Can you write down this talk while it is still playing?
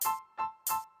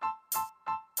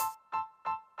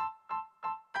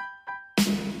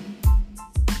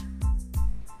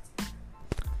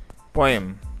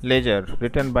Poem Leisure,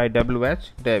 written by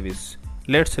W.H. Davis.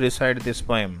 Let's recite this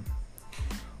poem.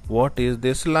 What is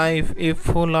this life if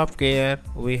full of care?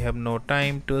 We have no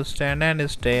time to stand and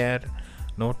stare.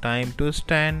 No time to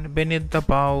stand beneath the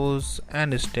boughs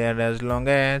and stare as long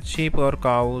as sheep or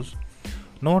cows.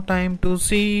 No time to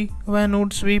see when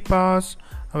woods we pass,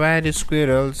 where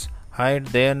squirrels hide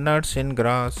their nuts in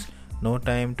grass. No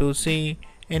time to see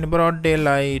in broad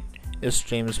daylight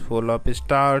streams full of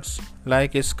stars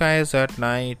like skies at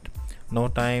night. No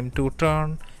time to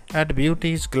turn at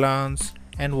beauty's glance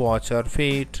and watch her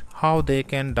feet how they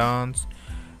can dance.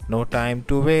 No time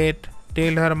to wait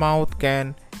till her mouth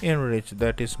can enrich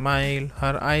that smile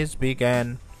her eyes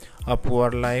began. A poor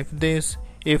life this,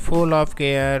 if full of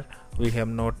care. We have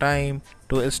no time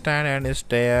to stand and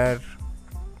stare.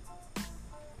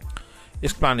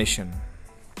 Explanation.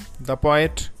 The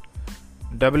poet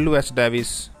W.H.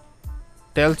 Davis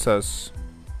tells us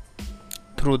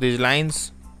through these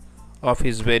lines of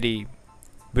his very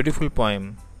beautiful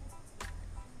poem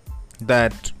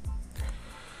that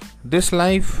this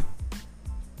life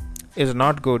is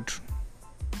not good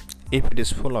if it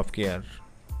is full of care.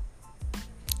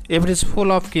 If it is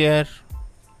full of care,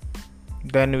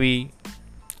 then we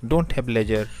don't have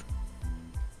leisure,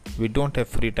 we don't have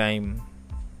free time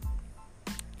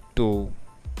to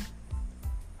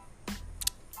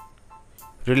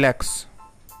relax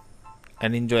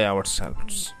and enjoy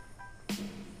ourselves.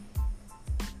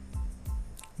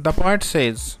 The poet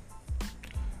says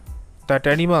that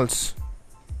animals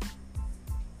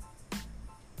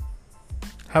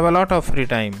have a lot of free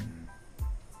time.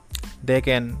 They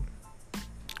can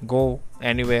go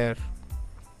anywhere,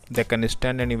 they can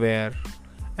stand anywhere,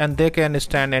 and they can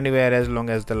stand anywhere as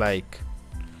long as they like.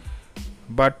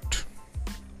 But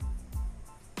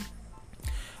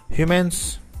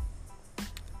humans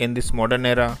in this modern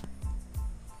era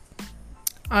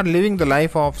are living the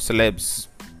life of slaves.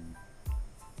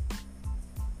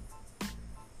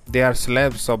 They are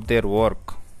slaves of their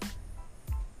work.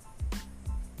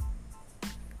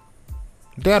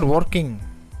 They are working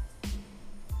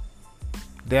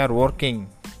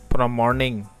from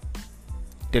morning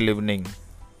till evening.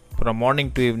 From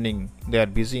morning to evening, they are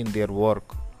busy in their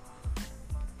work.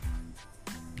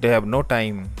 They have no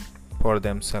time for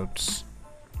themselves.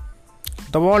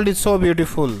 The world is so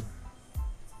beautiful,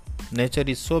 nature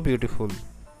is so beautiful,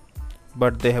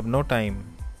 but they have no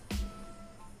time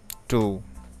to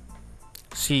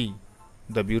see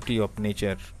the beauty of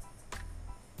nature.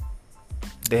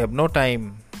 They have no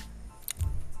time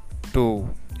to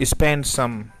spend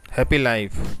some happy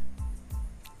life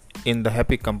in the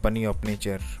happy company of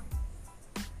nature.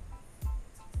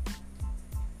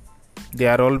 They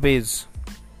are always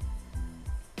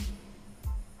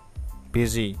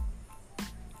busy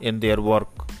in their work.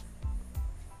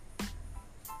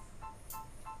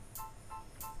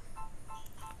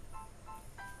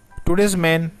 Today's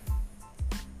men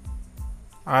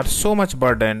are so much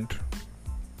burdened,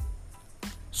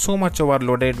 so much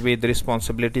overloaded with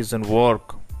responsibilities and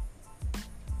work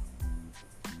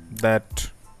that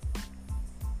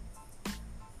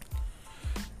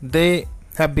they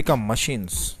have become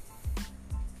machines.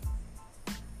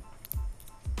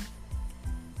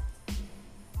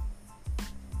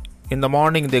 In the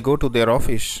morning they go to their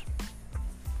office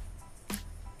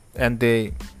and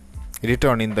they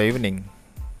return in the evening.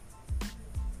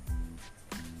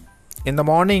 In the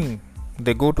morning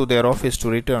they go to their office to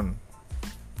return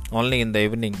only in the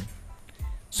evening.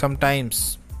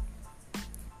 Sometimes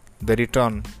they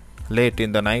return late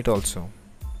in the night also.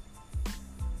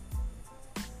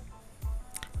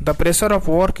 The pressure of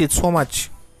work is so much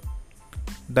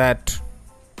that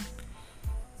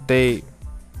they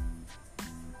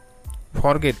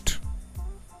forget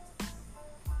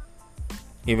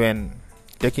even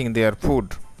taking their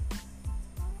food.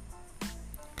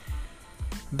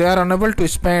 They are unable to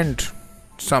spend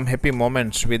some happy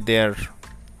moments with their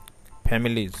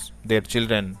families, their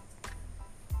children.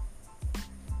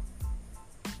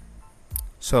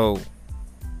 So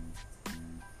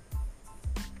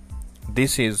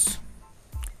this is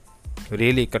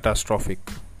really catastrophic.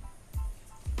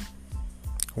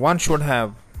 One should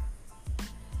have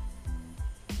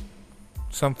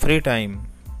some free time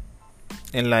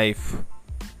in life.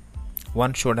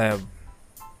 One should have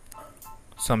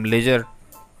some leisure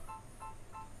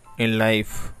in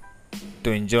life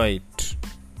to enjoy it.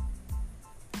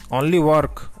 Only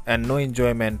work and no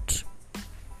enjoyment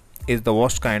is the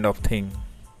worst kind of thing.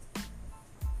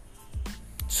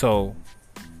 So,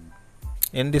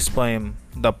 in this poem,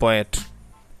 the poet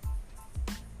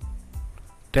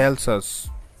tells us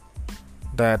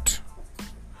that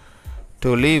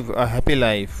to live a happy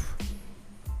life,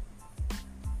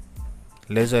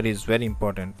 Leisure is very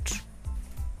important.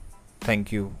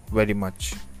 Thank you very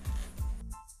much.